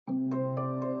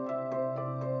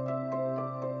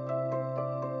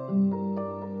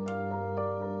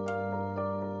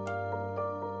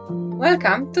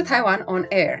Welcome to Taiwan on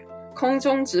Air, 空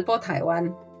中直播台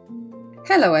湾.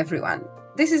 Hello everyone,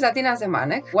 this is Adina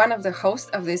Zemanek, one of the hosts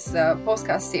of this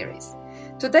podcast series.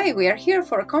 Today we are here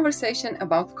for a conversation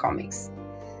about comics.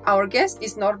 Our guest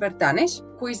is Norbert Danisch,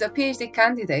 who is a PhD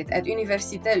candidate at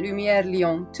Université Lumière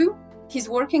Lyon 2. He's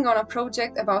working on a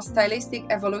project about stylistic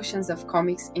evolutions of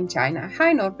comics in China.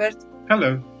 Hi Norbert.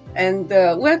 Hello. And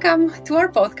welcome to our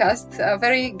podcast.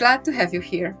 Very glad to have you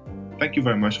here. Thank you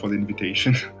very much for the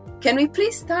invitation. Can we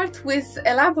please start with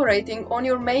elaborating on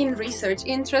your main research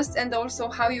interests and also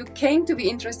how you came to be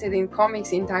interested in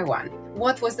comics in Taiwan?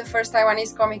 What was the first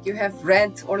Taiwanese comic you have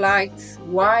read or liked?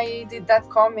 Why did that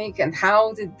comic and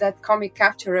how did that comic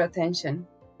capture your attention?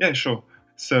 Yeah, sure.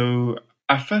 So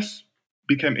I first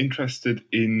became interested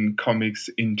in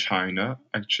comics in China,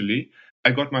 actually.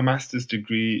 I got my master's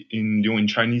degree in Lyon in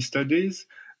Chinese studies.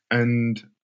 And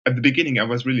at the beginning, I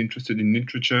was really interested in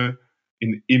literature,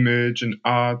 in image and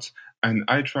art, and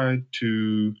I tried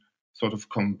to sort of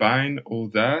combine all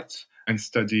that and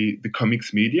study the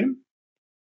comics medium,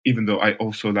 even though I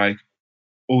also like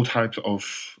all types of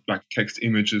like text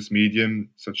images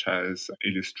medium, such as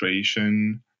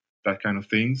illustration, that kind of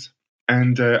things.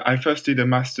 And I first did a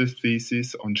master's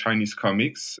thesis on Chinese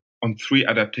comics on 3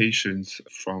 adaptations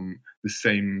from the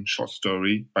same short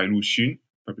story by Lu Xun,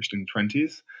 published in the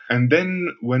 1920s. And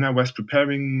then when I was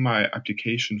preparing my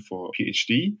application for a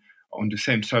PhD on the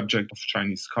same subject of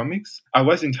Chinese comics, I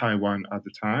was in Taiwan at the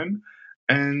time,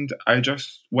 and I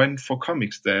just went for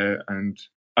comics there. And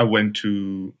I went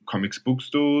to comics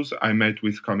bookstores, I met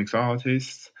with comics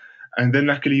artists. And then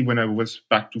luckily, when I was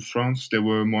back to France, there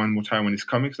were more and more Taiwanese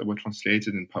comics that were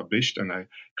translated and published, and I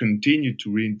continued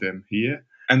to read them here.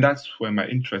 And that's where my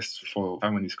interest for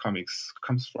Taiwanese comics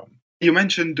comes from. You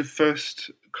mentioned the first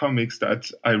comics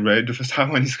that I read, the first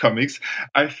Taiwanese comics.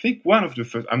 I think one of the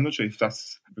first, I'm not sure if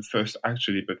that's the first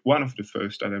actually, but one of the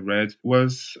first that I read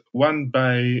was one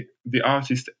by the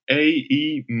artist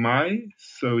A.E. Mai.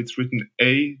 So it's written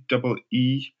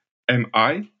A-E-E-M-I,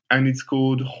 and it's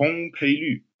called Hong Pei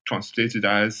Lu, translated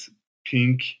as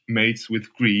Pink Mates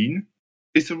with Green.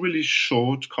 It's a really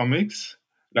short comics,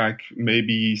 like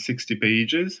maybe 60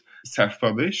 pages,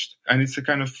 self-published. And it's a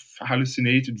kind of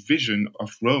hallucinated vision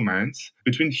of romance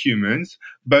between humans,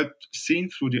 but seen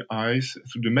through the eyes,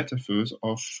 through the metaphors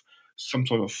of some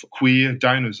sort of queer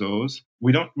dinosaurs.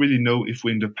 We don't really know if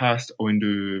we're in the past or in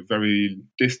the very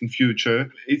distant future.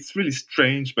 It's really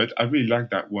strange, but I really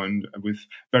like that one with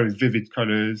very vivid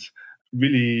colors,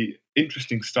 really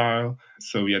interesting style.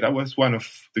 So yeah, that was one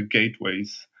of the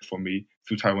gateways for me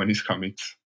through Taiwanese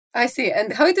comics. I see.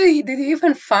 And how did you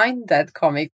even find that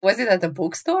comic? Was it at a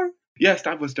bookstore? Yes,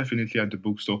 that was definitely at the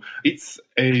bookstore. It's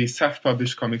a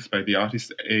self-published comics by the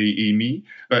artist A.E. Mai,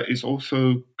 but it's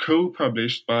also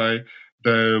co-published by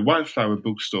the Wildflower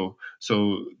Bookstore.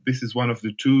 So this is one of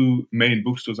the 2 main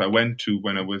bookstores I went to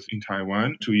when I was in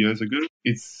Taiwan 2 years ago.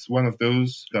 It's one of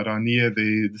those that are near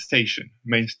the station,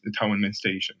 the Taiwan main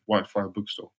station, Wildflower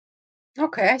Bookstore.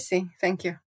 Okay, I see. Thank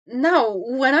you. Now,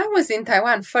 when I was in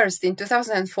Taiwan first in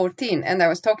 2014 and I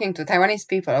was talking to Taiwanese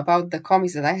people about the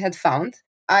comics that I had found,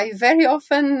 I very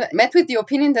often met with the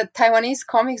opinion that Taiwanese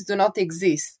comics do not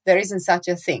exist. There isn't such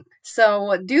a thing.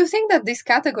 So do you think that this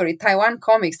category, Taiwanese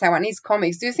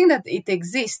comics, do you think that it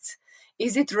exists?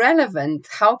 Is it relevant?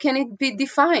 How can it be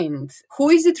defined? Who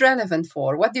is it relevant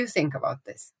for? What do you think about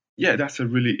this? Yeah, that's a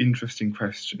really interesting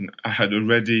question. I had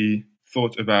already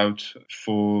thought about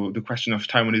for the question of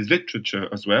Taiwanese literature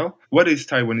as well. What is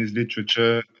Taiwanese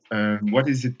literature? What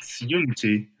is its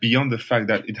unity beyond the fact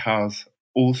that it has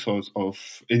all sorts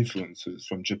of influences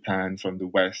from Japan, from the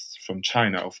West, from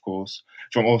China, of course,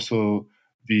 from also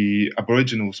the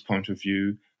Aboriginals' point of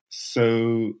view.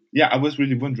 So, yeah, I was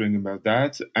really wondering about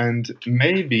that. And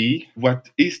maybe what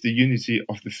is the unity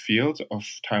of the field of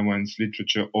Taiwan's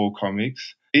literature or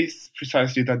comics is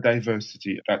precisely that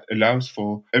diversity that allows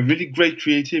for a really great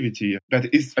creativity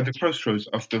that is at the crossroads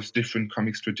of those different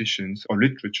comics traditions or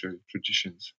literature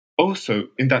traditions. Also,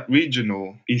 in that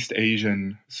regional East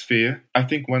Asian sphere, I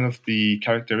think one of the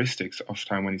characteristics of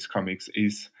Taiwanese comics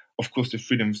is, of course, the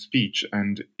freedom of speech,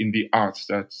 and in the arts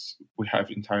that we have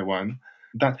in Taiwan,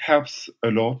 that helps a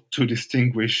lot to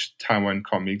distinguish Taiwan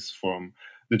comics from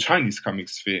the Chinese comic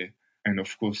sphere. And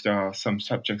of course, there are some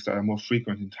subjects that are more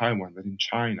frequent in Taiwan than in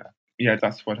China. Yeah,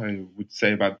 that's what I would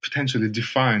say about potentially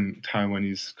define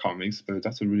Taiwanese comics, but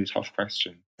that's a really tough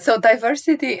question. So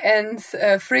diversity and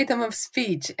freedom of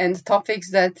speech and topics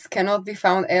that cannot be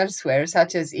found elsewhere,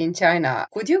 such as in China.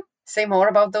 Could you say more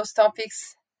about those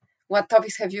topics? What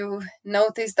topics have you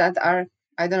noticed that are,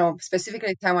 I don't know,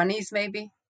 specifically Taiwanese maybe?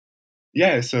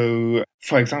 Yeah, so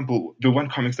for example, the one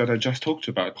comics that I just talked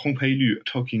about, Hong Pei Liu,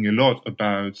 talking a lot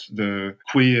about the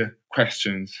queer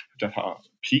questions that are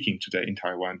peaking today in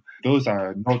Taiwan. Those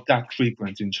are not that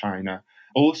frequent in China.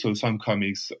 Also, some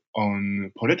comics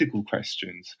on political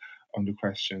questions, on the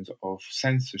questions of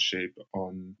censorship,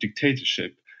 on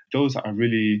dictatorship. Those are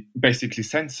really basically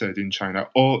censored in China.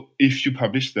 Or if you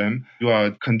publish them, you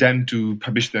are condemned to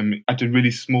publish them at a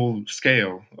really small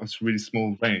scale, a really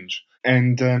small range.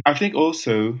 And I think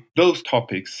also those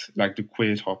topics, like the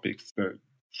queer topics, the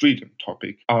freedom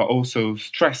topic, are also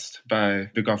stressed by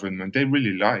the government. They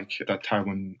really like that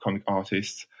Taiwan comic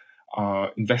artists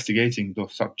are investigating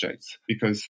those subjects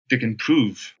because they can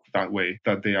prove that way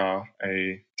that they are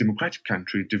a democratic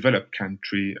country, developed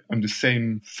country, on the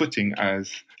same footing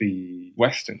as the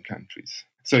Western countries.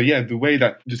 So yeah, the way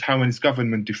that the Taiwanese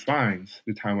government defines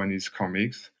the Taiwanese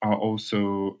comics are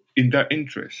also in their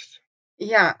interest.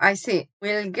 Yeah, I see.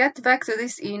 We'll get back to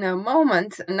this in a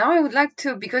moment. Now I would like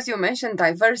to, because you mentioned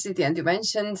diversity and you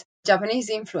mentioned Japanese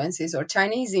influences or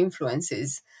Chinese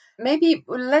influences, maybe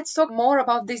let's talk more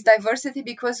about this diversity,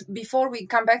 because before we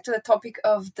come back to the topic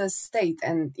of the state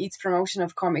and its promotion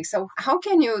of comics. So how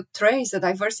can you trace the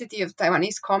diversity of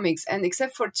Taiwanese comics? And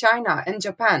except for China and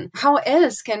Japan, how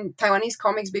else can Taiwanese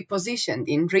comics be positioned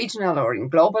in regional or in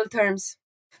global terms?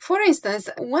 For instance,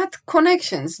 what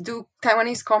connections do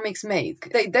Taiwanese comics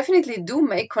make? They definitely do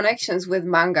make connections with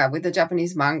manga, with the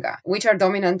Japanese manga, which are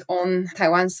dominant on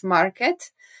Taiwan's market.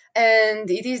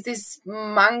 And it is this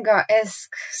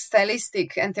manga-esque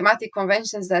stylistic and thematic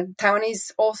conventions that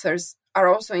Taiwanese authors are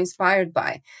also inspired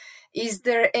by. Is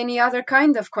there any other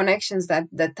kind of connections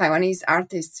that Taiwanese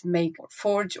artists make or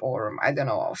forge, or I don't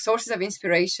know, sources of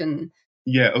inspiration?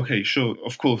 Yeah, okay, sure.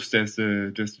 Of course, there's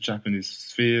the Japanese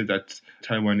sphere that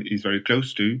Taiwan is very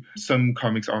close to. Some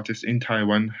comics artists in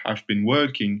Taiwan have been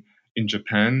working in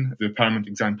Japan, the paramount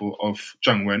example of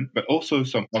Zheng Wen, but also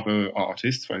some other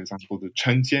artists, for example, the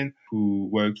Chen Jian, who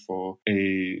worked for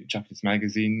a Japanese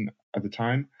magazine at the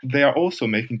time. They are also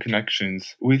making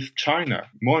connections with China,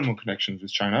 more and more connections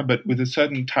with China, but with a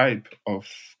certain type of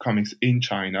comics in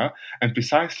China, and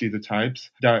precisely the types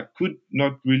that could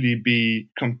not really be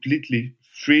completely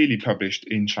freely published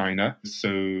in China, so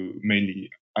mainly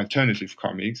alternative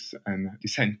comics and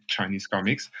dissent Chinese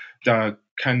comics that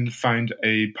can find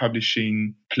a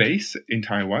publishing place in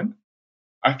Taiwan.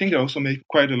 I think they also make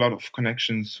quite a lot of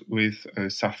connections with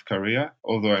South Korea,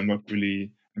 although I'm not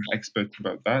really an expert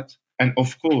about that. And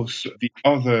of course, the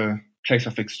other place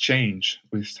of exchange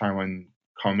with Taiwan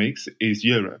comics is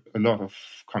Europe. A lot of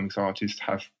comics artists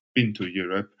have been to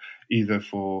Europe, either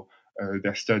for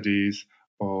their studies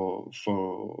or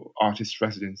for artist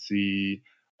residency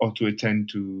or to attend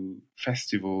to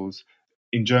festivals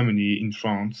in Germany, in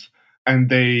France. And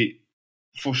they,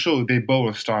 for sure, they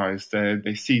borrow styles.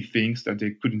 They see things that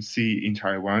they couldn't see in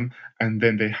Taiwan, and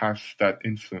then they have that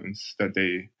influence that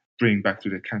they bring back to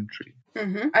their country.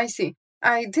 I see.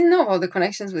 I didn't know about the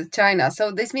connections with China. So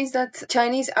this means that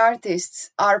Chinese artists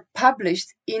are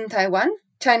published in Taiwan?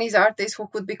 Chinese artists who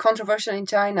could be controversial in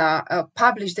China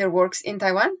publish their works in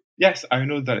Taiwan? Yes, I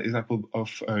know that example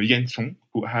of Yan Cong,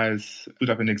 who has put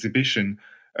up an exhibition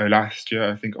last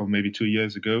year, I think, or maybe 2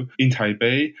 years ago, in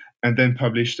Taipei, and then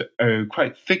published a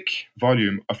quite thick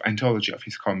volume of anthology of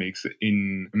his comics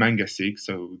in Manga Sig,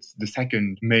 so it's the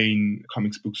second main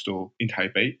comics bookstore in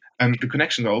Taipei. And the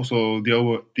connections are also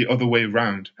the other way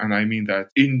around. And I mean that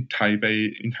in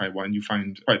Taipei, in Taiwan, you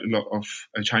find quite a lot of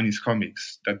Chinese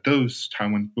comics that those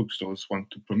Taiwan bookstores want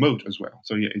to promote as well.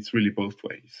 So yeah, it's really both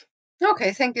ways.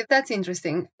 Okay, thank you. That's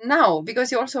interesting. Now,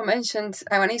 because you also mentioned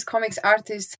Taiwanese comics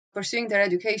artists pursuing their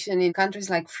education in countries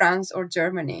like France or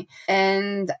Germany.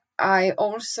 And I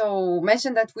also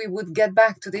mentioned that we would get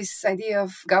back to this idea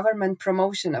of government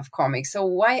promotion of comics. So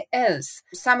why else?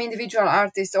 Some individual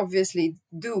artists obviously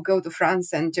do go to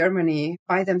France and Germany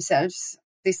by themselves.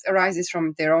 This arises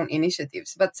from their own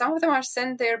initiatives, but some of them are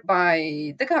sent there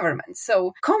by the government.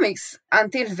 So comics,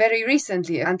 until very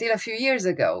recently, until a few years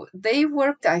ago, they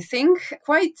worked, I think,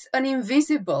 quite an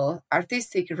invisible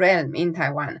artistic realm in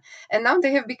Taiwan. And now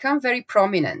they have become very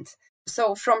prominent.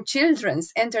 So from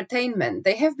children's entertainment,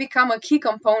 they have become a key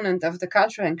component of the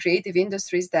cultural and creative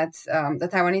industries that the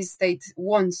Taiwanese state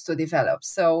wants to develop.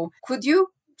 So could you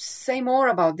say more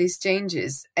about these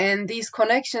changes and these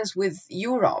connections with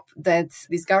Europe that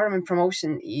this government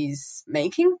promotion is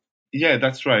making? Yeah,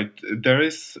 that's right. There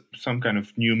is some kind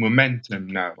of new momentum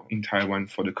now in Taiwan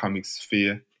for the comic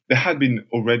sphere. There had been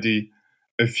already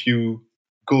a few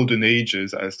golden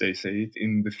ages, as they say,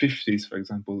 in the 50s, for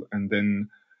example, and then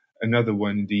another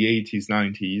one in the 80s,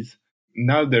 90s.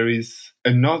 now there is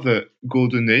another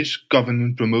golden age,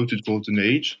 government-promoted golden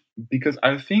age, because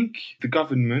I think the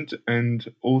government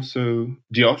and also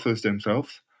the authors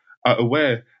themselves are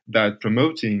aware that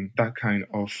promoting that kind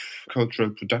of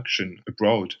cultural production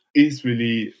abroad is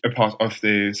really a part of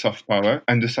their soft power,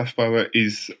 and the soft power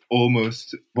is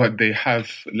almost what they have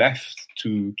left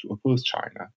to oppose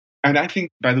China. And I think,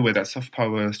 by the way, that soft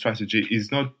power strategy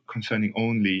is not concerning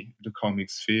only the comic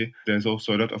sphere. There's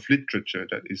also a lot of literature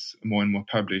that is more and more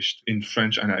published in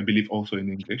French and I believe also in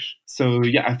English. So,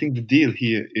 yeah, I think the deal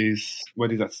here is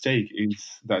what is at stake is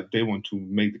that they want to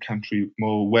make the country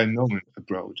more well known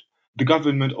abroad. The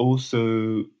government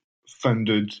also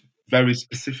funded very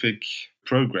specific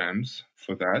programs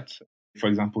for that. For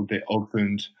example, they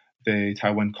opened the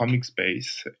Taiwan Comics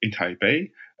Base in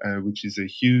Taipei, which is a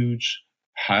huge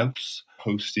house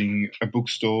hosting a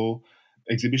bookstore,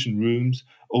 exhibition rooms,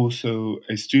 also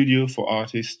a studio for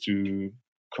artists to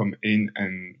come in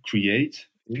and create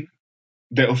in.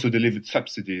 They also delivered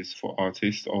subsidies for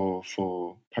artists or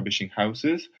for publishing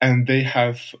houses. And they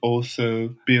have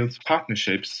also built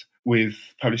partnerships with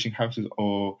publishing houses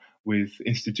or with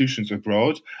institutions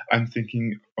abroad. I'm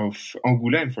thinking of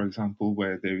Angoulême, for example,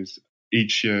 where there is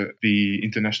each year the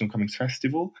International Comics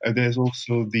Festival. There's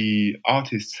also the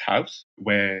Artists' House,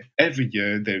 where every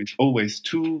year there is always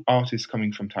 2 artists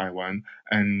coming from Taiwan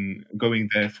and going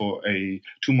there for a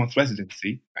 2-month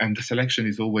residency. And the selection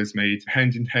is always made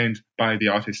hand in hand by the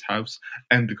Artists' House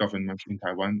and the government in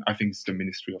Taiwan. I think it's the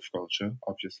Ministry of Culture,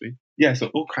 obviously. Yeah, so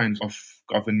all kinds of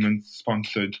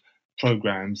government-sponsored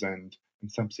programs and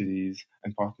subsidies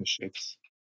and partnerships.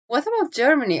 What about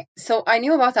Germany? So I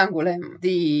knew about Angoulême,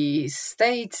 the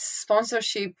state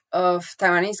sponsorship of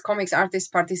Taiwanese comics artists'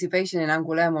 participation in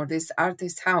Angoulême or this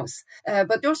artist house.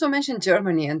 But you also mentioned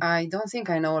Germany, and I don't think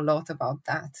I know a lot about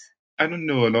that. I don't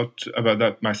know a lot about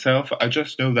that myself. I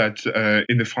just know that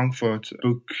in the Frankfurt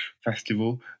Book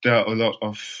Festival, there are a lot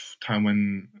of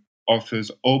Taiwan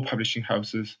authors or publishing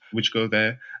houses which go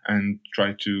there and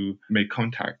try to make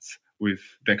contacts with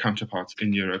their counterparts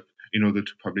in Europe in order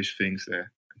to publish things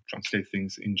there. Translate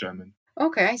things in German.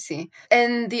 Okay, I see.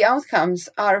 And the outcomes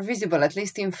are visible, at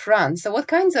least in France. So what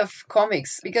kinds of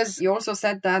comics? Because you also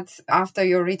said that after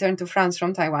your return to France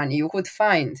from Taiwan, you could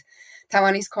find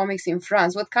Taiwanese comics in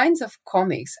France. What kinds of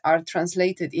comics are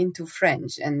translated into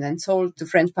French and then sold to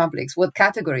French publics? What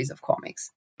categories of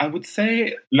comics? I would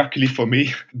say, luckily for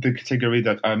me, the category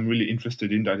that I'm really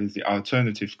interested in, that is the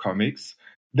alternative comics.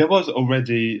 There was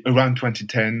already, around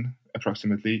 2010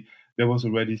 approximately, there was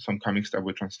already some comics that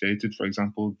were translated. For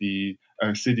example, the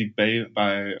Civic Bay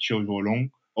by Qiu Ruolong,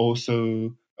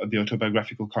 also the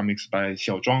autobiographical comics by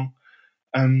Xiao Zhuang.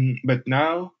 But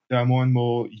now there are more and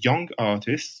more young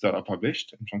artists that are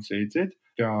published and translated.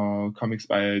 There are comics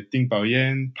by Ding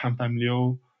Baoyan, Pan Pan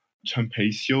Liu, Chen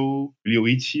Peixiu, Liu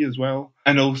Yiqi as well.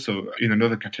 And also in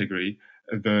another category,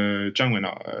 the Zhang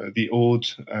Wen'er, the old,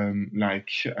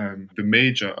 the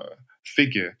major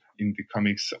figure in the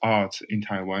comics art in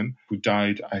Taiwan, who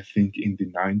died, I think, in the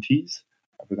 90s,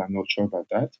 but I'm not sure about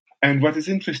that. And what is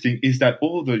interesting is that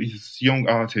all these young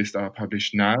artists that are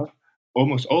published now,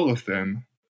 almost all of them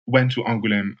went to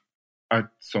Angoulême at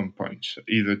some point,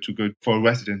 either to go for a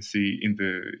residency in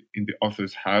the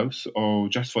author's house or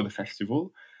just for the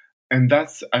festival. And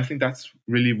I think that's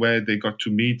really where they got to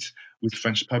meet with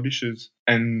French publishers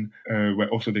and where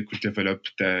also they could develop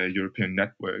their European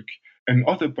network.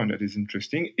 Another point that is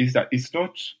interesting is that it's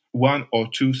not 1 or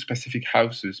 2 specific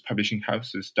publishing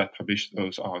houses that publish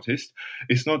those artists.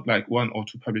 It's not like 1 or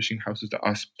 2 publishing houses that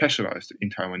are specialized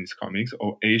in Taiwanese comics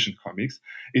or Asian comics.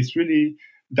 It's really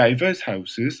diverse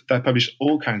houses that publish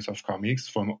all kinds of comics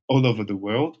from all over the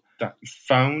world that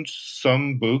found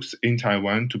some books in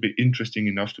Taiwan to be interesting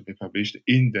enough to be published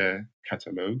in their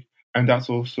catalog. And that's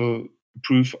also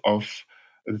proof of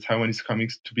the Taiwanese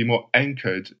comics to be more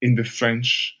anchored in the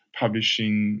French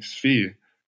publishing sphere.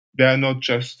 They are not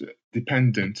just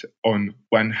dependent on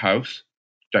one house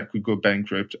that could go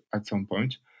bankrupt at some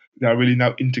point. They are really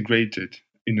now integrated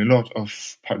in a lot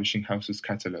of publishing houses'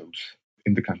 catalogs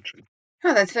in the country.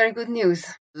 Oh, that's very good news.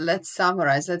 Let's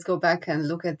summarize. Let's go back and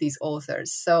look at these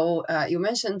authors. So you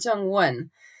mentioned Zheng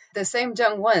Wen, the same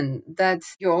Zheng Wen that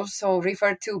you also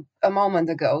referred to a moment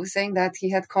ago, saying that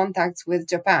he had contacts with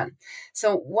Japan.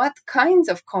 So what kinds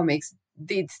of comics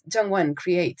did Zheng Wen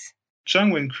create?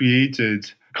 Zheng Wen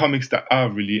created comics that are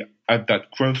really at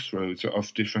that crossroads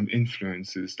of different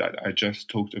influences that I just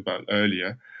talked about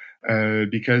earlier,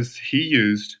 because he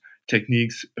used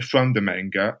techniques from the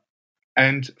manga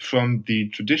and from the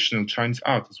traditional Chinese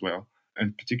art as well,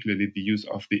 and particularly the use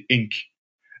of the ink.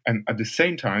 And at the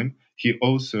same time, he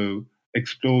also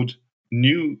explored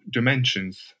new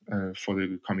dimensions for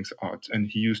the comics art, and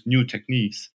he used new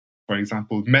techniques. For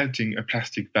example, melting a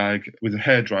plastic bag with a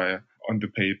hairdryer on the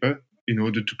paper in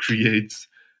order to create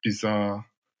bizarre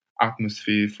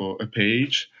atmosphere for a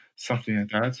page, something like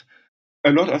that.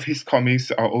 A lot of his comics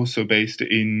are also based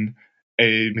in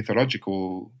a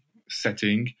mythological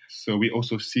setting. So we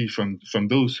also see from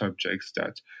those subjects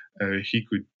that he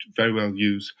could very well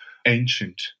use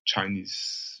ancient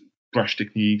Chinese brush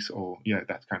techniques or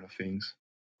that kind of things.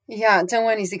 Yeah, Zheng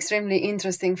Wen is extremely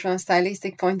interesting from a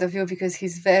stylistic point of view because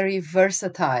he's very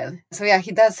versatile. So yeah,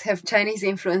 he does have Chinese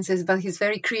influences, but he's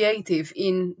very creative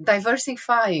in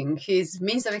diversifying his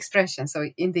means of expression. So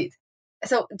indeed.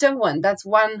 So Zheng Wen, that's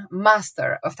one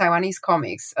master of Taiwanese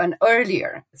comics, an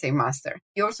earlier, say, master.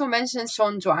 You also mentioned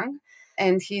Sean Zhuang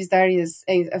and his Diaries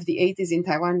of the 80s in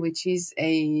Taiwan, which is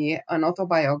an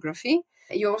autobiography.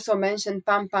 You also mentioned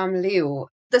Pam Pam Liu.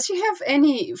 Does she have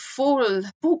any full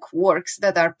book works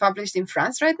that are published in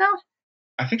France right now?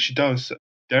 I think she does.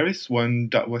 There is one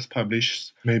that was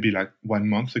published maybe like 1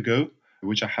 month ago,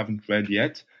 which I haven't read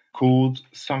yet, called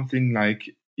something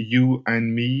like You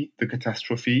and Me, The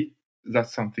Catastrophe.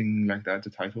 That's something like that, the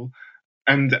title.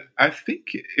 And I think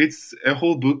it's a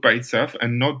whole book by itself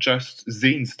and not just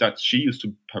zines that she used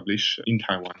to publish in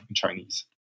Taiwan in Chinese.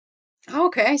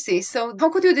 Okay, I see. So how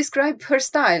could you describe her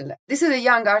style? This is a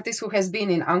young artist who has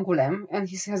been in Angoulême and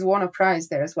he has won a prize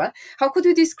there as well. How could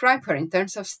you describe her in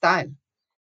terms of style?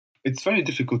 It's very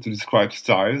difficult to describe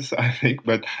styles, I think,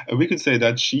 but we could say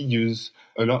that she used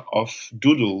a lot of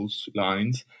doodles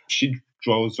lines. She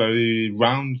draws very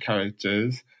round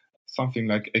characters, something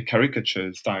like a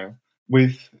caricature style,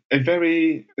 with a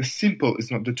very simple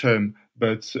is not the term,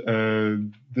 but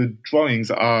the drawings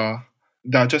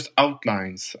they're just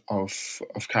outlines of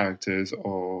characters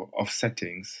or of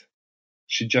settings.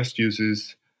 She just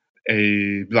uses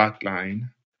a black line.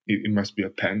 It must be a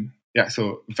pen. Yeah,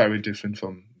 so very different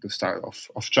from the style of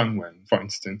Zheng Wen, for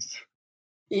instance.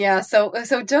 Yeah, so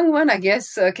Zheng Wen, I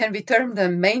guess, can be termed a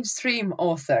mainstream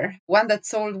author, one that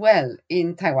sold well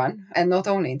in Taiwan, and not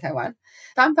only in Taiwan.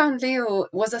 Pam Pam Liu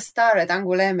was a star at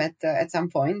Angoulême at some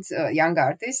point, a young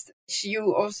artist.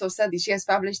 You also said that she has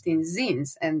published in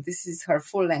zines, and this is her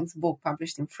full-length book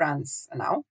published in France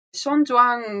now. Sean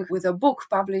Zhuang with a book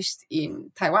published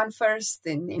in Taiwan first,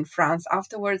 in France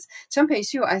afterwards. Chen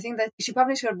Peixiu, I think that she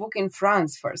published her book in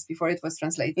France first before it was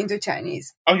translated into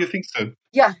Chinese. Oh, you think so?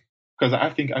 Yeah. Because I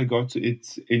think I got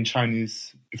it in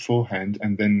Chinese beforehand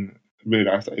and then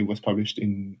realized that it was published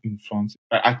in France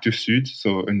by Actes Sud,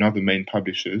 so another main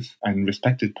publishers and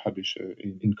respected publisher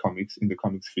in comics, in the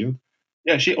comics field.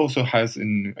 Yeah, she also has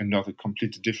another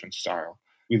completely different style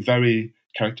with very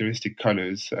characteristic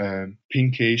colors,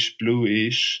 pinkish,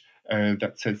 bluish,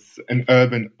 that says an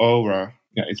urban aura.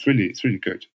 Yeah, it's really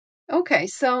good. Okay,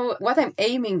 so what I'm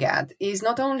aiming at is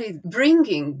not only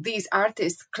bringing these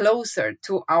artists closer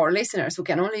to our listeners who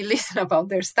can only listen about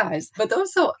their styles, but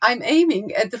also I'm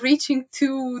aiming at reaching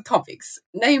two topics,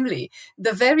 namely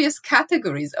the various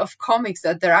categories of comics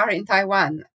that there are in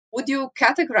Taiwan. Would you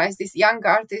categorize these young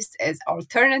artists as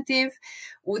alternative?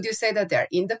 Would you say that they're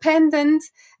independent?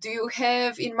 Do you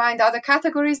have in mind other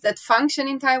categories that function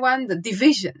in Taiwan, the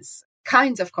divisions,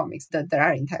 kinds of comics that there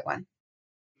are in Taiwan?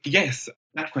 Yes,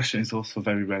 that question is also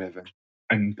very relevant,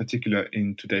 and in particular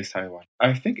in today's Taiwan.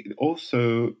 I think it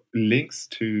also links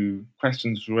to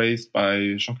questions raised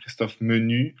by Jean-Christophe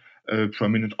Menu, a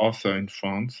prominent author in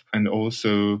France, and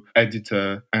also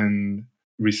editor and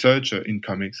researcher in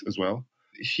comics as well.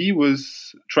 He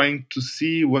was trying to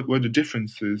see what were the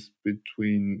differences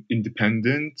between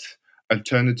independent,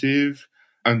 alternative,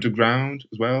 underground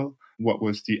as well. What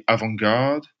was the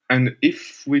avant-garde? And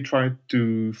if we try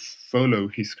to follow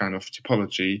his kind of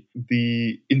typology,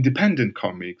 the independent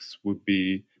comics would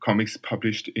be comics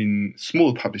published in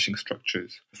small publishing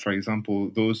structures. For example,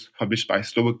 those published by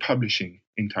Slowwork Publishing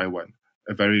in Taiwan,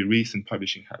 a very recent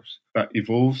publishing house that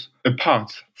evolves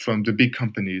apart from the big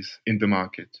companies in the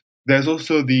market. There's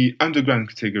also the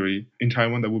underground category in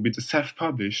Taiwan that would be the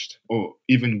self-published or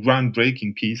even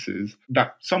groundbreaking pieces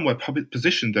that somewhat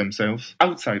position themselves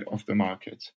outside of the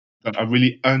market, that are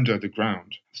really under the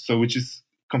ground. So which is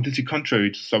completely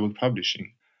contrary to Slowwork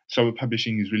Publishing. Slowwork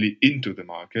Publishing is really into the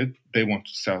market. They want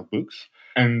to sell books.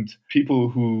 And people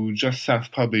who just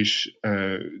self-publish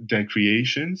their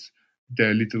creations,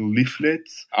 their little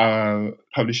leaflets, are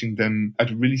publishing them at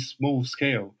a really small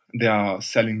scale. They are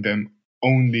selling them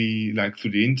only like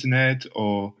through the internet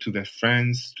or to their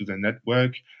friends, to their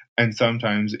network, and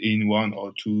sometimes in 1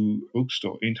 or 2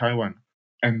 bookstores in Taiwan.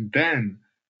 And then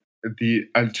the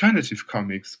alternative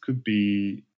comics could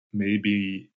be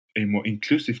maybe a more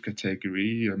inclusive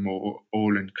category, a more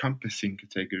all-encompassing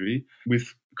category,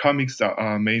 with comics that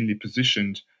are mainly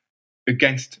positioned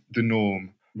against the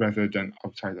norm rather than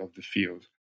outside of the field.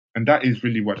 And that is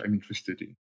really what I'm interested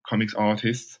in. Comics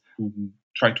artists who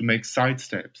try to make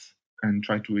sidesteps and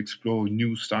try to explore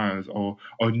new styles or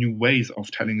new ways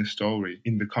of telling a story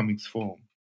in the comics form.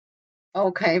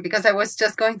 Okay, because I was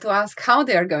just going to ask how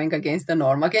they are going against the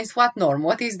norm. Against what norm?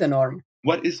 What is the norm?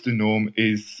 What is the norm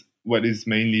is what is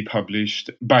mainly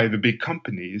published by the big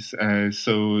companies.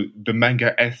 So the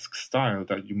manga-esque style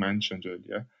that you mentioned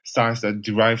earlier, styles that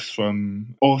derives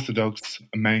from orthodox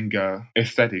manga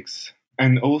aesthetics.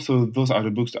 And also those are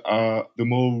the books that are the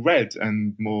more read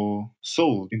and more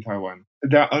sold in Taiwan.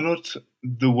 They are not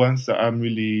the ones that I'm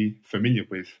really familiar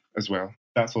with as well.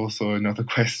 That's also another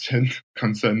question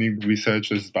concerning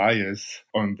researchers' bias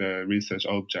on the research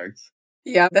objects.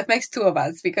 Yeah, that makes two of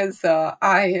us because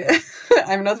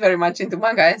I'm not very much into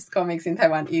manga-esque comics in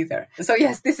Taiwan either. So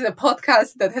yes, this is a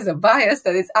podcast that has a bias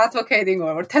that is advocating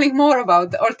or telling more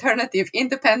about alternative,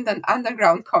 independent,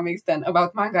 underground comics than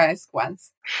about manga-esque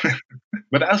ones.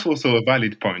 But that's also a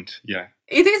valid point, yeah.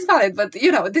 It is valid, but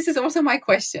this is also my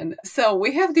question. So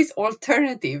we have these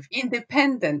alternative,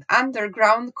 independent,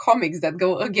 underground comics that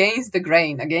go against the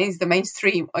grain, against the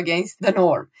mainstream, against the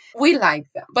norm. We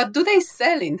like them. But do they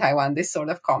sell in Taiwan, this sort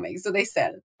of comics? Do they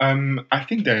sell? I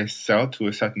think they sell to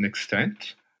a certain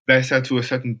extent. They sell to a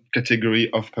certain category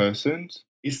of persons.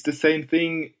 It's the same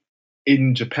thing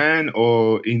in Japan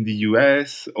or in the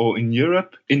US or in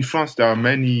Europe. In France, there are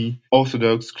many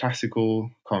orthodox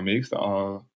classical comics that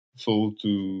are sold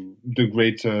to the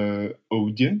greater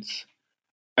audience.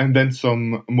 And then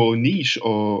some more niche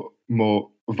or more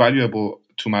valuable,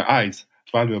 to my eyes,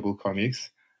 valuable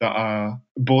comics that are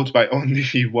bought by only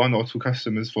one or two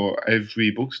customers for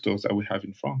every bookstore that we have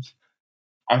in France.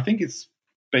 I think it's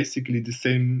basically the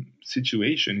same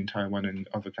situation in Taiwan and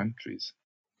other countries.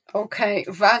 Okay,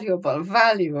 valuable,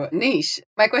 value, niche.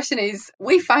 My question is,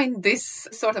 we find this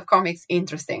sort of comics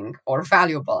interesting or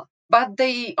valuable, but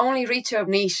they only reach a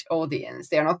niche audience.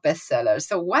 They are not bestsellers.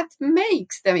 So what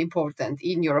makes them important,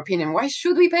 in your opinion? Why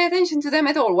should we pay attention to them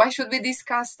at all? Why should we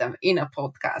discuss them in a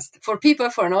podcast?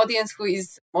 For an audience who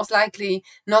is most likely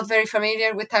not very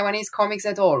familiar with Taiwanese comics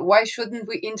at all, why shouldn't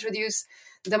we introduce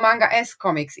the manga-esque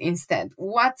comics instead?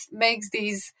 What makes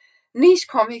these niche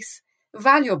comics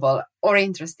valuable or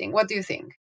interesting? What do you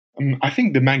think? I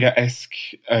think the manga-esque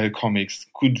comics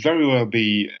could very well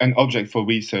be an object for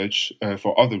research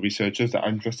for other researchers that are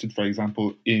interested, for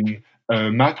example, in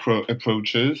macro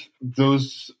approaches,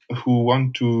 those who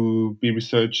want to be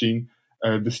researching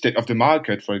the state of the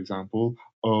market, for example,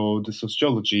 or the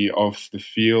sociology of the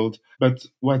field. But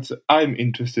what I'm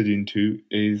interested into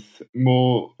is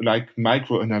more like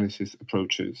micro-analysis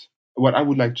approaches. What I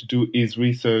would like to do is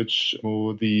research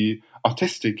more the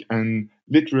artistic and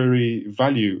literary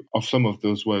value of some of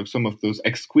those works, some of those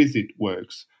exquisite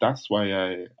works. That's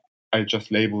why I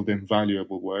just label them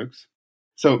valuable works.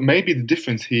 So maybe the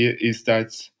difference here is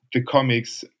that the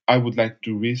comics I would like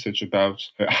to research about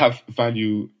have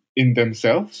value in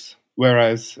themselves,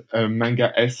 whereas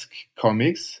manga-esque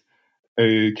comics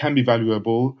can be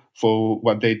valuable for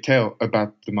what they tell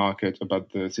about the market,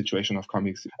 about the situation of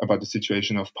comics, about the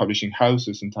situation of publishing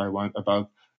houses in Taiwan, about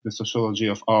the sociology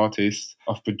of artists,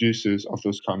 of producers of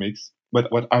those comics.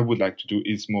 But what I would like to do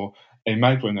is more a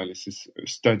microanalysis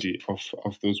study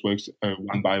of those works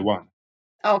one by one.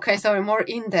 Okay, so a more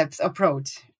in-depth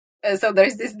approach. So there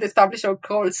is this publisher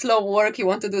called Slow Work. You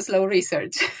want to do slow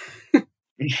research.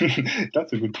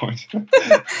 That's a good point.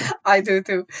 I do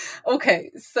too.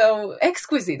 Okay, so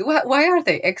exquisite. Why are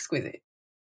they exquisite?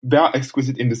 They are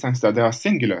exquisite in the sense that they are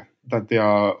singular, that they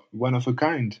are one of a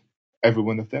kind, every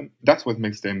one of them. That's what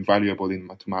makes them valuable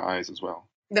to my eyes as well.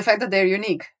 The fact that they're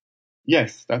unique?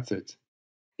 Yes, that's it.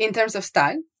 In terms of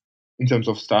style? In terms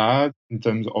of style, in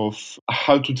terms of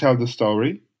how to tell the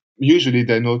story. Usually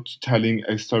they're not telling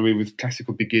a story with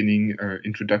classical beginning,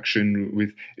 introduction, with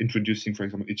introducing, for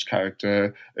example, each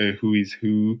character, who is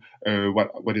who,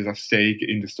 what is at stake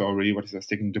in the story, what is at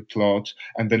stake in the plot,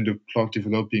 and then the plot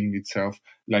developing itself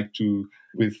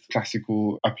with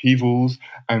classical upheavals,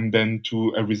 and then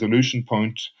to a resolution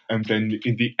point, and then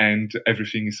in the end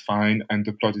everything is fine and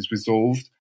the plot is resolved.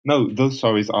 No, those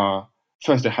stories are,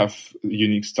 first they have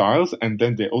unique styles, and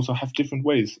then they also have different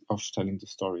ways of telling the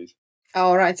stories.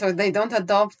 All right, so they don't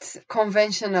adopt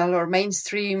conventional or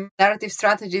mainstream narrative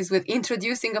strategies with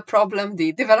introducing a problem,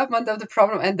 the development of the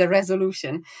problem, and the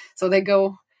resolution. So they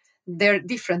go their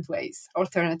different ways,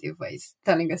 alternative ways,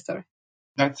 telling a story.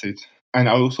 That's it. And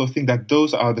I also think that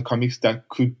those are the comics that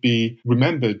could be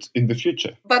remembered in the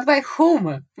future. But by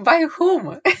whom? By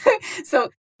whom? So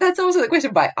that's also the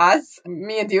question, by us,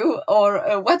 me and you,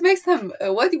 or what makes them,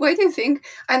 why do you think?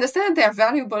 I understand they're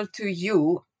valuable to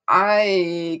you.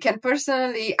 I can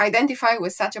personally identify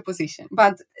with such a position,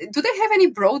 but do they have any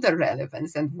broader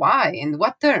relevance, and why, in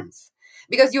what terms?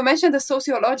 Because you mentioned the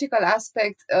sociological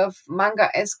aspect of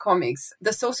manga-esque comics,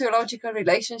 the sociological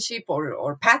relationship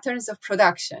or patterns of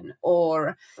production,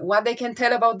 or what they can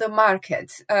tell about the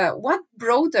market. What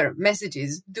broader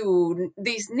messages do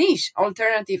these niche,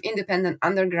 alternative, independent,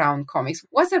 underground comics,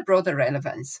 what's their broader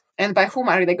relevance? And by whom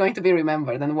are they going to be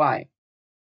remembered, and why?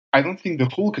 I don't think the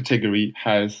whole category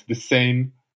has the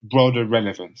same broader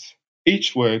relevance.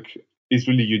 Each work is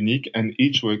really unique, and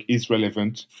each work is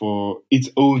relevant for its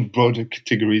own broader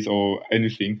categories or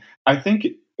anything. I think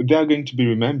they are going to be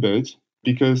remembered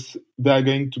because they are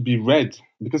going to be read,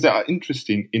 because they are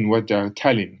interesting in what they are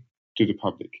telling to the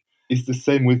public. It's the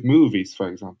same with movies, for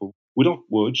example. We don't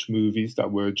watch movies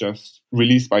that were just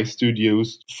released by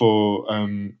studios for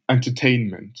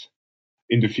entertainment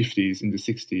in the 50s, in the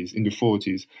 60s, in the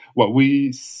 40s. What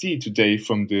we see today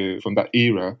from that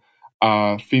era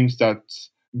are films that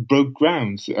broke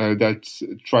grounds, that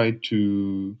tried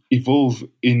to evolve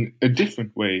in a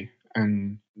different way.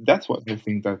 And that's what I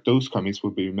think, that those comics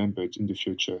will be remembered in the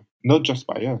future, not just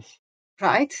by us.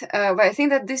 Right. But I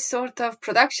think that this sort of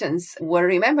productions were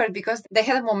remembered because they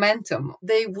had a momentum.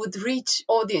 They would reach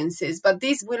audiences, but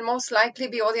these will most likely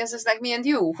be audiences like me and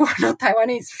you, who are not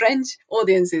Taiwanese, French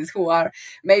audiences, who are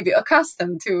maybe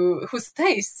accustomed to, whose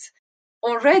tastes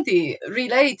already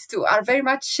relate to, are very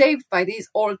much shaped by this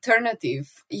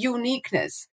alternative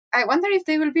uniqueness. I wonder if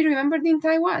they will be remembered in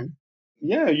Taiwan.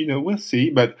 Yeah, we'll see.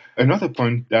 But another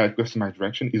point that goes in my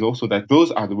direction is also that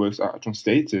those are the works that are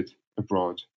translated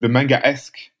abroad. The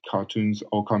manga-esque cartoons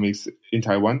or comics in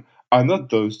Taiwan are not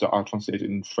those that are translated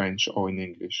in French or in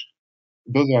English.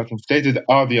 Those that are translated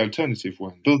are the alternative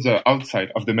ones. Those are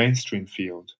outside of the mainstream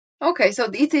field. Okay, so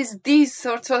it is these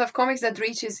sort of comics that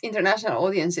reaches international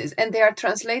audiences, and they are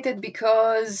translated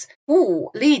because who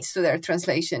leads to their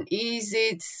translation? Is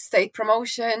it state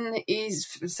promotion?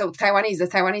 Taiwan is the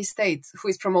Taiwanese state who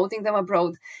is promoting them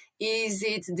abroad? Is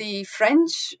it the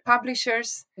French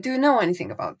publishers? Do you know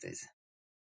anything about this?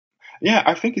 Yeah,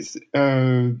 I think it's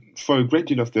for a great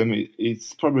deal of them,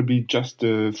 it's probably just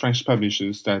the French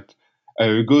publishers that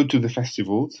go to the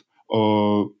festivals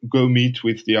or go meet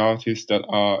with the artists that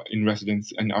are in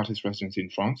residence and artist residence in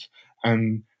France,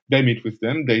 and they meet with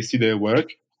them, they see their work,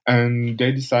 and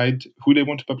they decide who they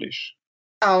want to publish.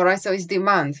 Oh, right. So it's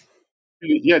demand.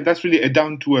 Yeah, that's really a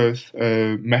down-to-earth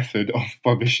method of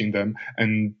publishing them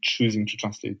and choosing to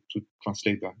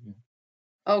translate them. Yeah.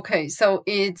 Okay, so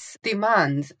it's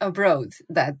demand abroad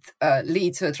that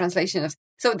leads to a translation of.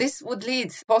 So this would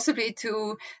lead possibly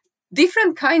to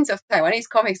different kinds of Taiwanese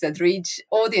comics that reach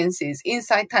audiences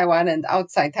inside Taiwan and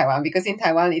outside Taiwan, because in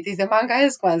Taiwan it is the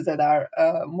manga-esque ones that are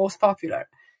most popular.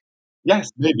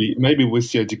 Yes, maybe we'll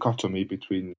see a dichotomy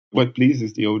between what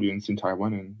pleases the audience in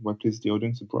Taiwan and what pleases the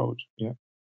audience abroad. Yeah.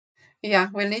 Yeah,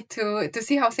 we'll need to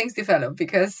see how things develop,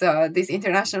 because this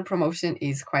international promotion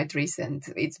is quite recent.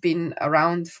 It's been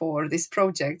around for these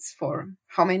projects for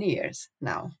how many years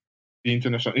now? The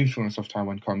international influence of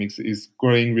Taiwan comics is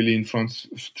growing really in France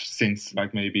since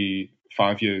like maybe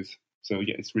 5 years. So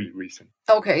yeah, it's really recent.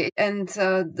 Okay, and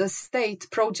the state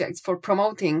projects for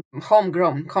promoting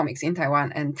homegrown comics in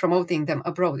Taiwan and promoting them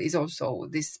abroad is also,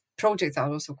 these projects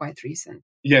are also quite recent.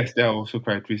 Yes, they're also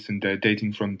quite recent. They're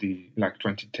dating from the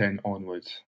 2010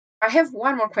 onwards. I have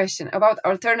one more question about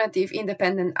alternative,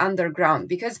 independent, underground,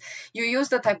 because you use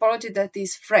the typology that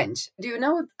is French. Do you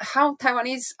know how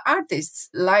Taiwanese artists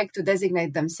like to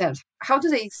designate themselves? How do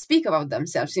they speak about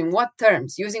themselves? In what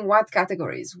terms? Using what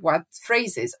categories? What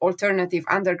phrases? Alternative,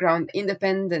 underground,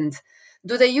 independent?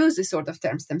 Do they use these sort of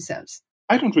terms themselves?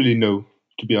 I don't really know,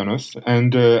 to be honest.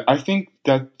 And I think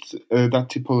that that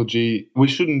typology, we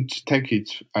shouldn't take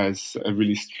it as a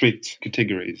really strict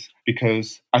categories,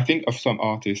 because I think of some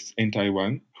artists in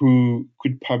Taiwan who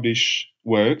could publish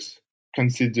works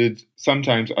considered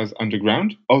sometimes as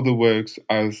underground, other works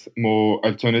as more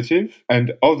alternative,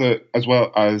 and other as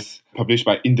well as published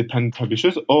by independent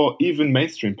publishers or even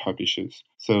mainstream publishers.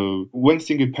 So one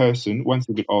single person, one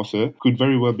single author could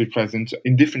very well be present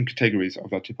in different categories of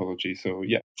that typology. So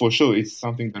yeah, for sure, it's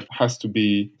something that has to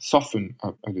be softened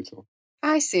up a little.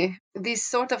 I see. These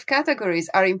sort of categories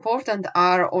are important,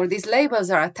 or these labels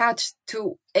are attached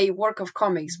to a work of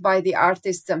comics by the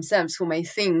artists themselves, who may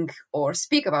think or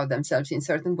speak about themselves in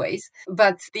certain ways.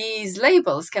 But these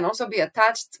labels can also be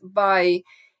attached by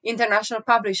international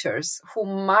publishers who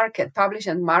publish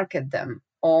and market them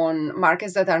on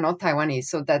markets that are not Taiwanese.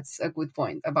 So that's a good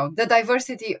point about the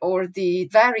diversity or the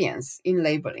variance in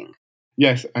labeling.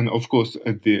 Yes, and of course,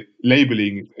 the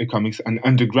labeling comics and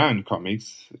underground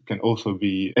comics can also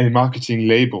be a marketing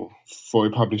label for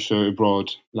a publisher abroad,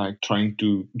 like trying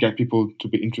to get people to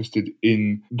be interested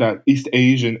in that East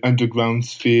Asian underground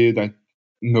sphere that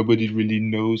nobody really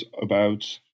knows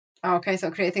about. Okay,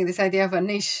 so creating this idea of a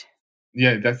niche.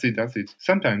 Yeah, that's it.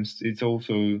 Sometimes it's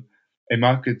also a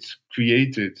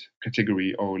market-created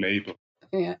category or label.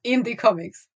 Yeah, indie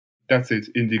comics. That's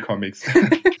it, indie comics.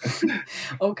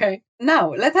 Okay.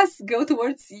 Now, let us go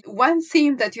towards one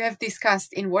theme that you have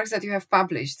discussed in works that you have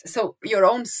published. So, your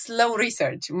own slow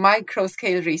research,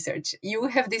 micro-scale research. You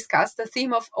have discussed the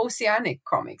theme of oceanic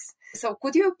comics. So,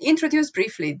 could you introduce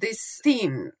briefly this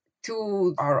theme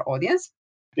to our audience?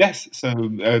 Yes, so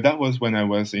that was when I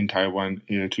was in Taiwan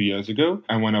 2 years ago,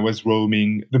 and when I was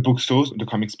roaming the bookstores, the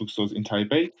comics bookstores in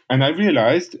Taipei, and I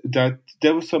realized that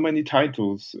there were so many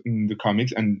titles in the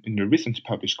comics and in the recently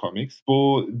published comics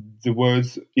for the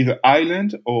words either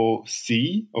island or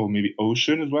sea or maybe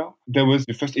ocean as well. There was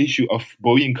the first issue of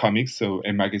Boeing Comics, so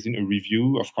a magazine, a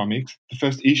review of comics. The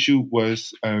first issue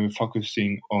was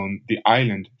focusing on the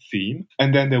island theme,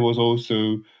 and then there was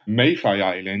also Mayfly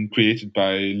Island, created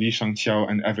by Li Shangqiao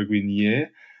and Evergreen Ye.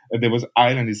 There was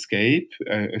Island Escape,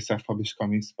 a self-published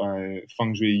comics by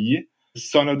Fang Jueyi.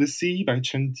 Son of the Sea by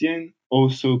Chen Jian.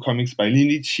 Also comics by Lin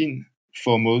Liqin,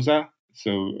 Formosa,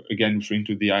 so again referring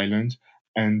to the island.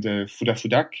 And Fuda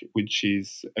Fudak, which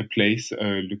is a place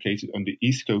located on the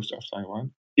east coast of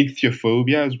Taiwan.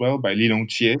 Ichthyophobia as well by Li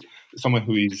Longqie, someone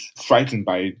who is frightened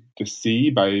by the sea,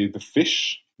 by the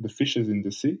fishes in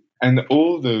the sea. And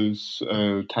all those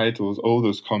titles, all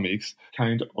those comics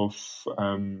kind of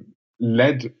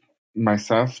led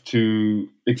myself to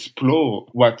explore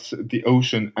what the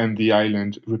ocean and the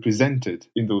island represented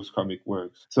in those comic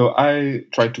works. So I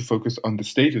tried to focus on the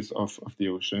status of the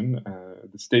ocean,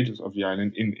 the status of the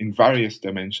island in various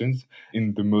dimensions,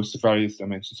 in the most various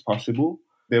dimensions possible.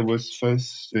 There was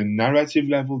first the narrative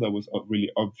level that was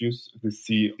really obvious. The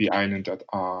sea, the island that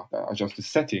are just the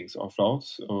settings of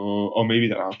plots, or maybe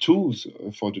that are tools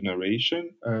for the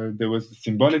narration. There was the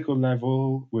symbolical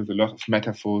level with a lot of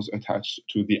metaphors attached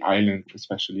to the island,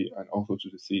 especially, and also to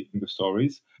the sea in the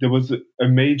stories. There was a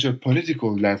major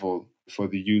political level for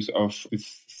the use of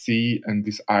this sea and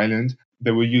this island.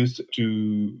 They were used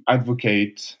to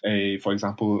advocate, for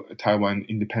example, Taiwan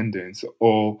independence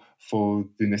or for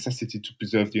the necessity to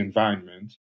preserve the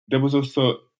environment. There was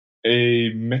also a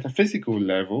metaphysical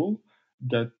level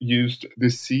that used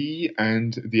the sea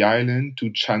and the island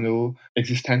to channel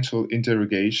existential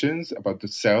interrogations about the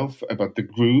self, about the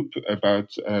group,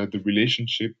 about the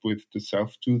relationship with the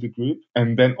self to the group.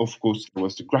 And then, of course, there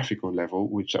was the graphical level,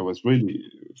 which I was really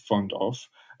fond of.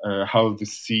 How the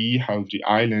sea, how the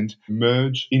island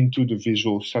merge into the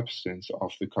visual substance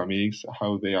of the comics,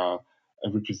 how they are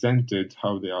represented,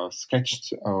 how they are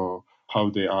sketched, or how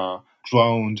they are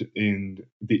drawn in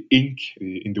the ink,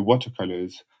 in the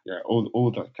watercolors. Yeah,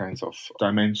 all that kinds of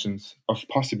dimensions of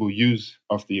possible use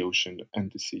of the ocean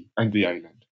and the sea and the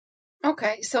island.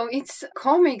 Okay, so it's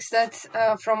comics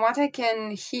that, from what I can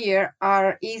hear,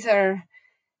 are either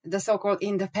the so-called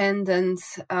independent,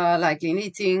 like Lin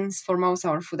Liqing's Formosa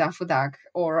or Fuda Fudak,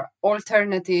 or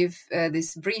alternative,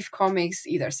 these brief comics,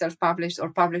 either self-published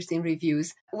or published in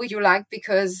reviews, which you like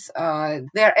because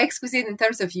they're exquisite in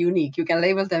terms of unique. You can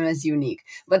label them as unique,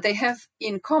 but they have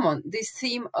in common this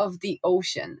theme of the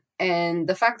ocean and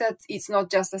the fact that it's not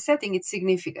just a setting, it's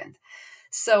significant.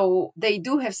 So they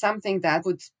do have something that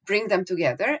would bring them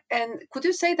together. And could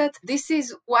you say that this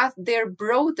is what their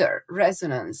broader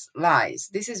resonance lies?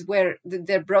 This is where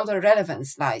their broader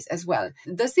relevance lies as well.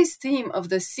 Does this theme of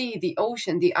the sea, the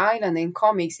ocean, the island in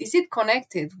comics, is it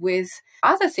connected with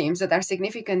other themes that are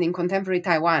significant in contemporary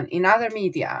Taiwan, in other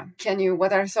media?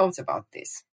 What are your thoughts about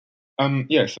this?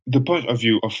 Yes, the point of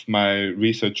view of my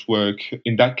research work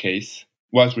in that case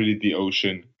was really the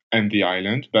ocean and the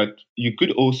island, but you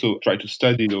could also try to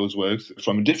study those works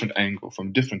from a different angle, from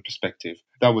a different perspective.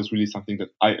 That was really something that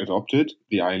I adopted,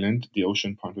 the island, the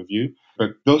ocean point of view,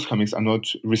 but those comics are not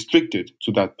restricted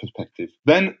to that perspective.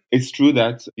 Then it's true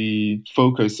that the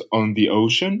focus on the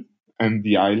ocean and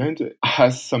the island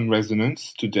has some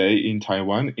resonance today in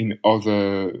Taiwan, in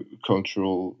other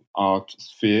cultural art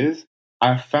spheres.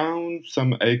 I found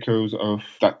some echoes of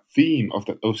that theme, of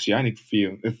that oceanic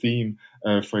feel, a theme,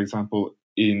 for example,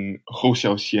 in Hou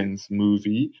Xiaoxian's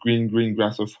movie Green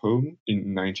Grass of Home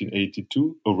in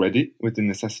 1982 already, with the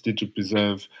necessity to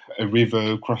preserve a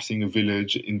river crossing a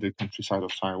village in the countryside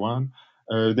of Taiwan.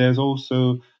 There's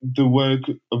also the work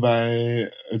by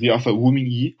the author Wu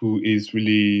Mingyi, who is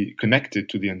really connected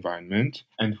to the environment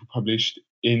and who published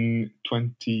in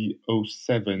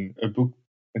 2007 a book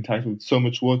entitled So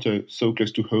Much Water, So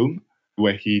Close to Home,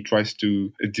 where he tries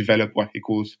to develop what he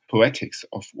calls poetics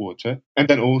of water. And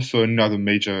then also another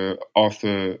major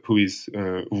author who is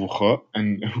Wu He,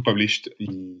 and who published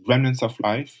the Remnants of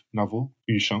Life novel,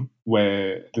 Yu Sheng,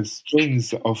 where the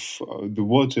strains of the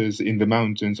waters in the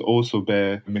mountains also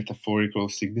bear metaphorical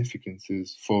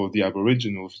significances for the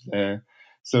Aboriginals there.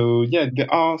 So yeah,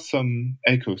 there are some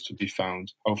echoes to be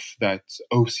found of that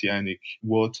oceanic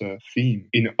water theme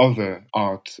in other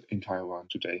art in Taiwan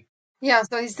today. Yeah,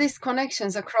 so it's these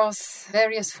connections across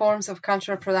various forms of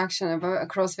cultural production,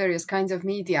 across various kinds of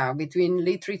media, between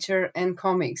literature and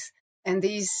comics. And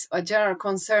these a general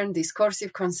concern,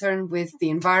 discursive concern with the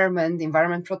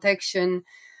environment protection,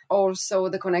 also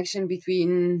the connection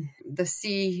between the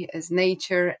sea as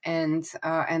nature and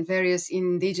various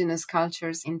indigenous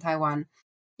cultures in Taiwan.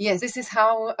 Yes, this is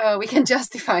how we can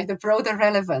justify the broader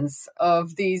relevance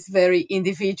of these very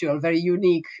individual, very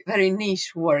unique, very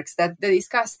niche works that they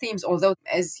discuss themes, although,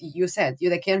 as you said,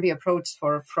 they can be approached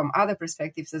from other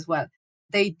perspectives as well.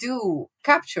 They do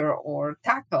capture or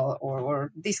tackle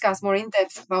or discuss more in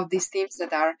depth about these themes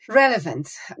that are relevant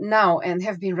now and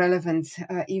have been relevant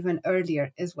even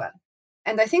earlier as well.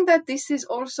 And I think that this is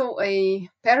also a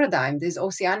paradigm, this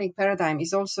oceanic paradigm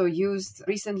is also used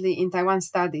recently in Taiwan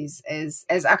studies as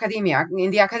academia, in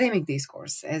the academic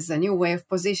discourse, as a new way of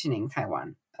positioning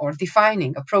Taiwan or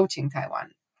defining, approaching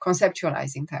Taiwan,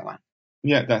 conceptualizing Taiwan.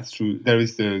 Yeah, that's true. There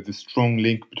is the strong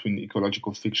link between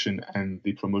ecological fiction and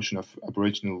the promotion of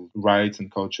Aboriginal rights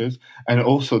and cultures, and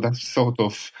also that sort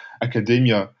of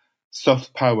academia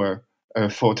soft power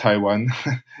for Taiwan,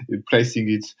 placing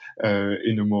it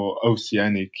in a more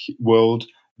oceanic world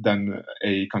than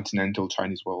a continental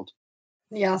Chinese world.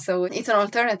 Yeah, so it's an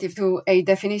alternative to a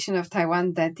definition of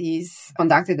Taiwan that is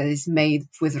conducted, that is made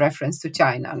with reference to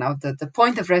China. Now, the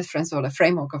point of reference or the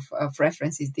framework of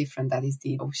reference is different. That is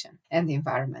the ocean and the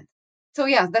environment. So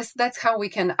yeah, that's how we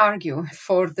can argue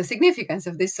for the significance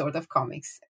of this sort of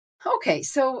comics. Okay,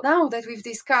 so now that we've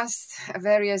discussed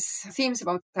various themes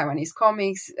about Taiwanese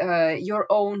comics, your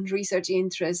own research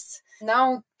interests,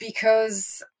 now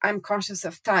because I'm conscious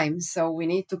of time, so we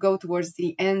need to go towards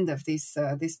the end of this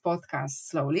podcast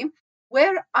slowly.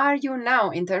 Where are you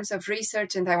now in terms of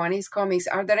research in Taiwanese comics?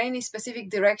 Are there any specific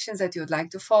directions that you'd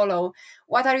like to follow?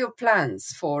 What are your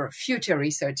plans for future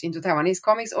research into Taiwanese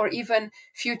comics or even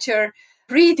future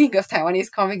reading of Taiwanese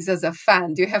comics as a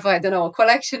fan? Do you have, a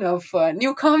collection of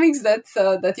new comics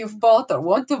that you've bought or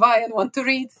want to buy and want to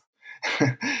read?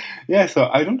 Yeah, so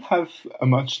I don't have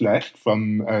much left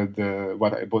from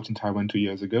what I bought in Taiwan 2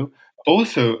 years ago.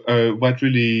 Also, what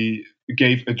really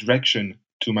gave a direction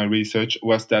to my research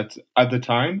was that at the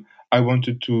time I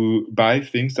wanted to buy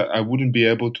things that I wouldn't be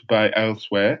able to buy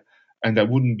elsewhere and that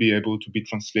wouldn't be able to be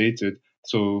translated.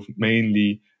 So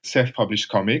mainly self-published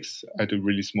comics at a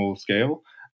really small scale,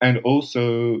 and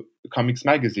also comics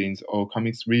magazines or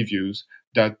comics reviews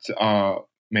that are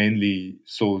mainly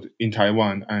sold in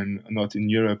Taiwan and not in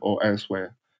Europe or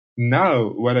elsewhere. Now,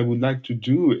 what I would like to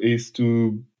do is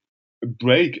to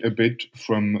break a bit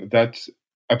from that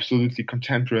absolutely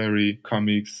contemporary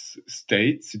comics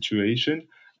state situation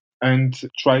and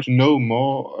try to know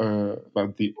more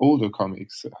about the older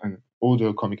comics and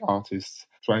older comic artists,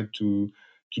 try to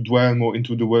dwell more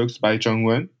into the works by Zheng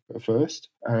Wen first,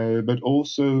 but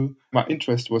also my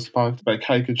interest was sparked by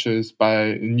caricatures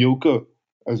by Niu Ge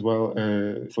as well,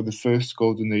 for the first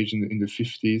golden age in the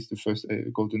 50s, the first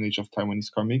golden age of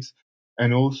Taiwanese comics,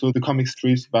 and also the comic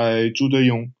strips by Zhu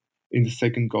Deyong in the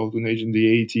second golden age in the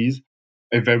 80s,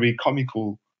 a very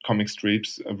comical comic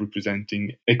strips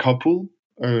representing a couple,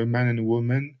 a man and a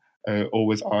woman,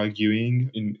 always arguing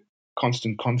in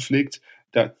constant conflict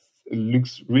that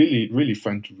looks really, really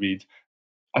fun to read.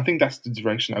 I think that's the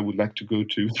direction I would like to go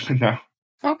to now.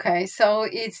 Okay, so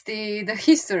it's the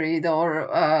history or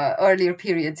earlier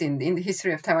periods in the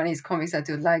history of Taiwanese comics that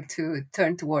you'd like to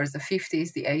turn towards, the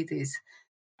 50s, the 80s.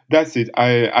 That's it.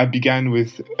 I began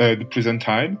with the present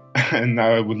time, and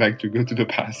now I would like to go to the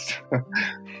past.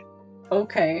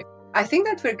 Okay. I think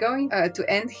that we're going to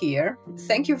end here.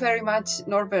 Thank you very much,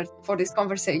 Norbert, for this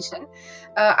conversation.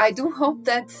 I do hope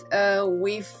that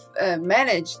we've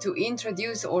managed to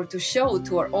introduce or to show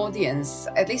to our audience,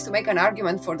 at least to make an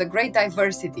argument for the great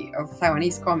diversity of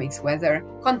Taiwanese comics, whether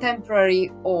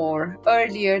contemporary or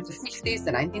earlier, the 50s,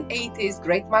 the 1980s,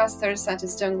 great masters such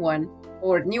as Zheng Wen.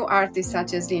 or new artists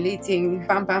such as Lin Liting,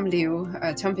 Bam Bam Liu,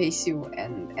 Chen Peixiu,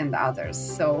 and others.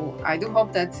 So I do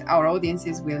hope that our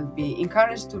audiences will be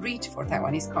encouraged to reach for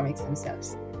Taiwanese comics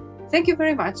themselves. Thank you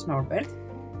very much, Norbert.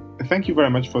 Thank you very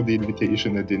much for the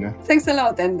invitation, Adina. Thanks a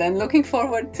lot, and then looking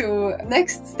forward to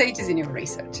next stages in your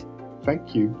research.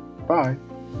 Thank you. Bye.